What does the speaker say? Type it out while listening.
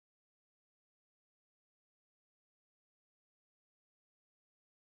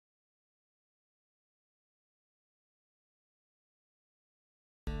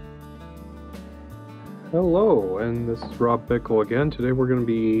Hello, and this is Rob Bickle again. Today we're going to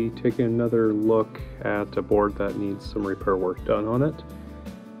be taking another look at a board that needs some repair work done on it.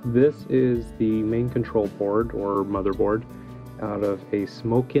 This is the main control board, or motherboard, out of a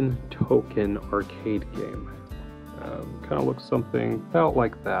Smokin token arcade game. Kind of looks something about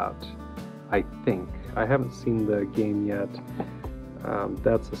like that, I think. I haven't seen the game yet.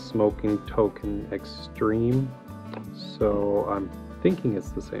 That's a Smokin token extreme, so I'm thinking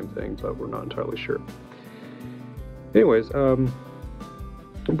it's the same thing, but we're not entirely sure. Anyways, the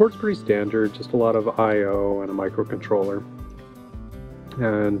board's pretty standard, just a lot of I/O and a microcontroller.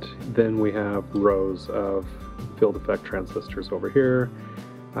 And then we have rows of field effect transistors over here.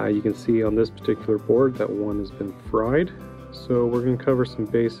 You can see on this particular board that one has been fried. So we're going to cover some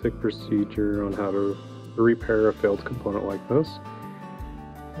basic procedure on how to repair a failed component like this.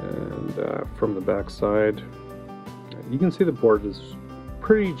 And from the back side, you can see the board is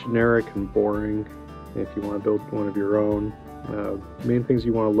pretty generic and boring. If you want to build one of your own, main things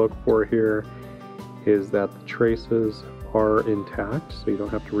you want to look for here is that the traces are intact, so you don't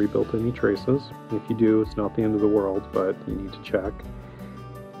have to rebuild any traces. If you do, it's not the end of the world, but you need to check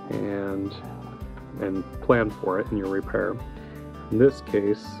and plan for it in your repair. In this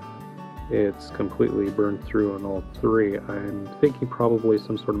case, it's completely burned through on all three. I'm thinking probably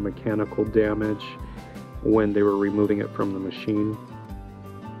some sort of mechanical damage when they were removing it from the machine,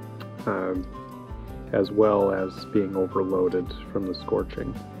 as well as being overloaded from the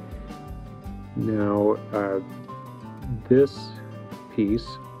scorching. Now, this piece,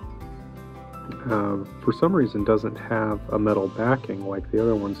 for some reason, doesn't have a metal backing like the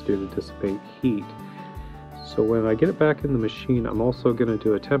other ones do to dissipate heat. So when I get it back in the machine, I'm also going to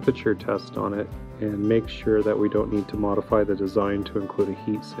do a temperature test on it and make sure that we don't need to modify the design to include a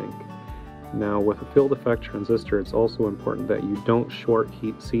heat sink. Now, with a field effect transistor, it's also important that you don't short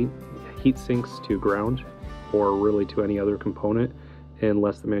heat sinks to ground or really to any other component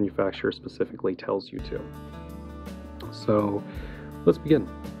unless the manufacturer specifically tells you to. So let's begin.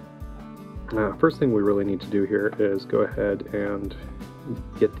 First thing we really need to do here is go ahead and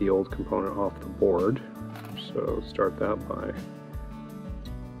get the old component off the board. So start that by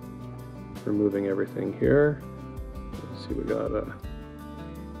removing everything here. Let's see, we got a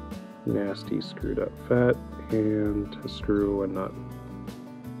nasty screwed up FET and a screw and nut.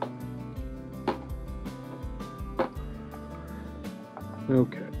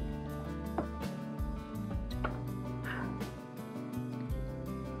 Okay.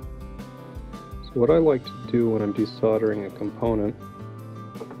 So what I like to do when I'm desoldering a component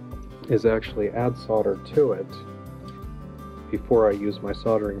is actually add solder to it before I use my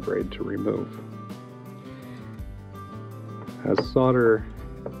soldering braid to remove. As solder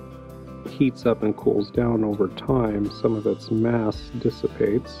heats up and cools down over time, some of its mass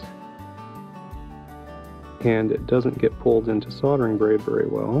dissipates and it doesn't get pulled into soldering braid very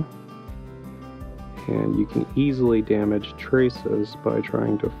well, and you can easily damage traces by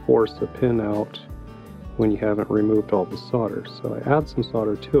trying to force a pin out when you haven't removed all the solder. So I add some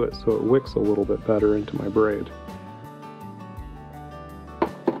solder to it so it wicks a little bit better into my braid.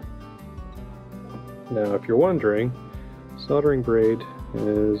 Now, if you're wondering, soldering braid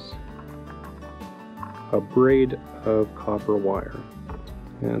is a braid of copper wire.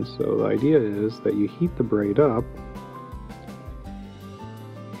 And so the idea is that you heat the braid up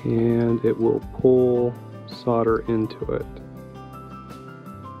and it will pull solder into it.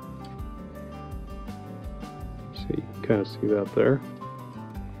 So you can kind of see that there.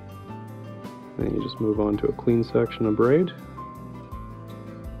 Then you just move on to a clean section of braid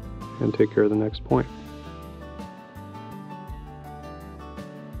and take care of the next point.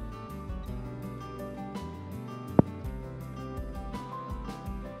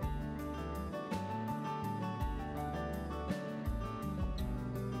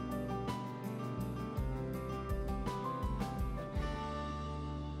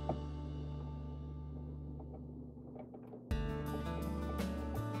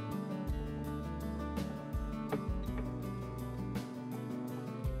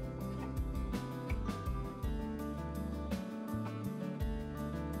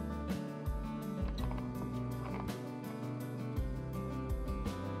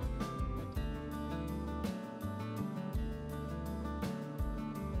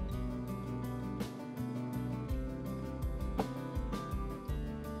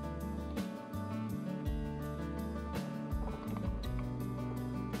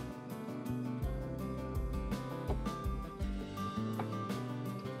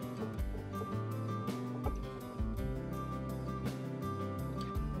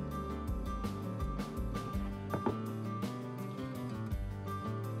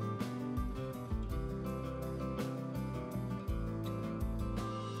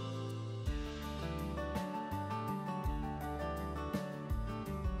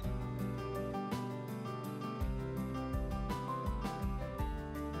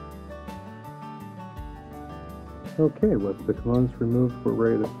 Okay, with the components removed, we're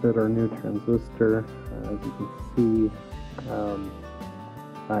ready to fit our new transistor. As you can see,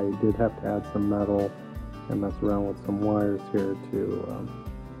 I did have to add some metal and mess around with some wires here to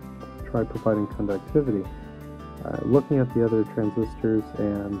try providing conductivity. Looking at the other transistors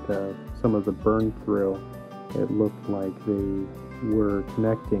and some of the burn through, it looked like they were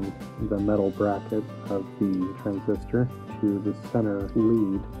connecting the metal bracket of the transistor to the center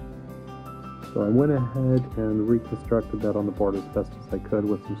lead. So I went ahead and reconstructed that on the board as best as I could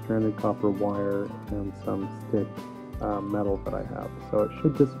with some stranded copper wire and some stick metal that I have. So it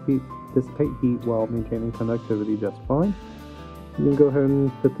should dissipate heat while maintaining conductivity just fine. You can go ahead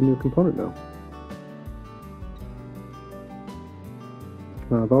and fit the new component now.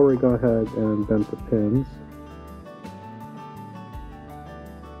 I've already gone ahead and bent the pins.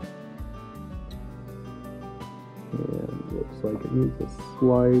 And looks like it needs a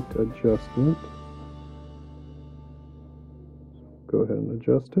slight adjustment. Go ahead and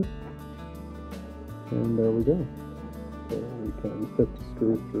adjust it. And there we go. So we can fit the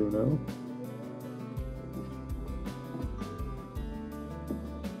screw through now.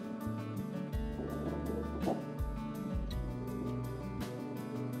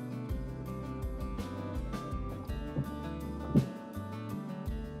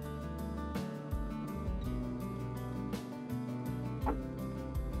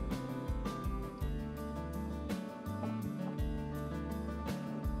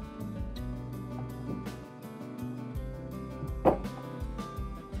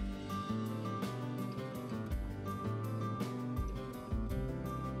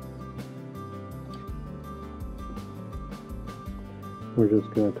 We're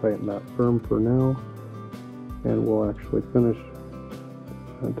just going to tighten that firm for now, and we'll actually finish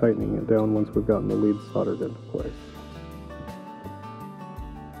tightening it down once we've gotten the lead soldered into place.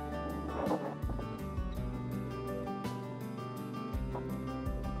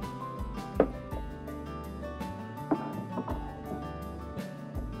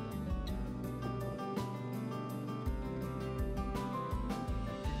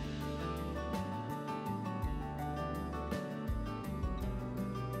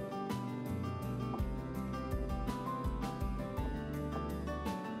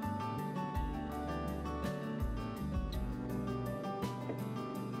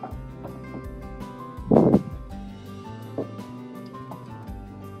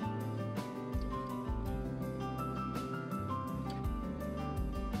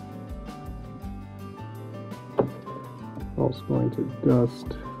 Also going to dust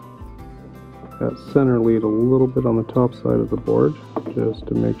that center lead a little bit on the top side of the board, just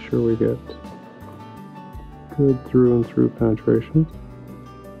to make sure we get good through and through penetration.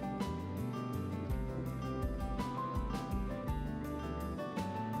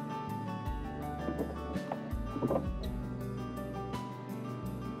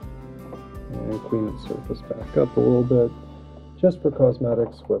 And clean its surface back up a little bit, just for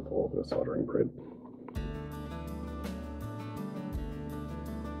cosmetics, with a little bit of soldering braid.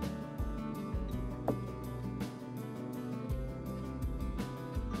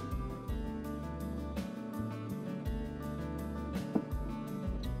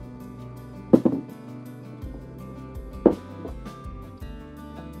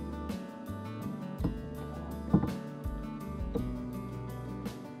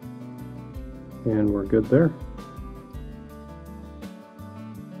 And we're good there.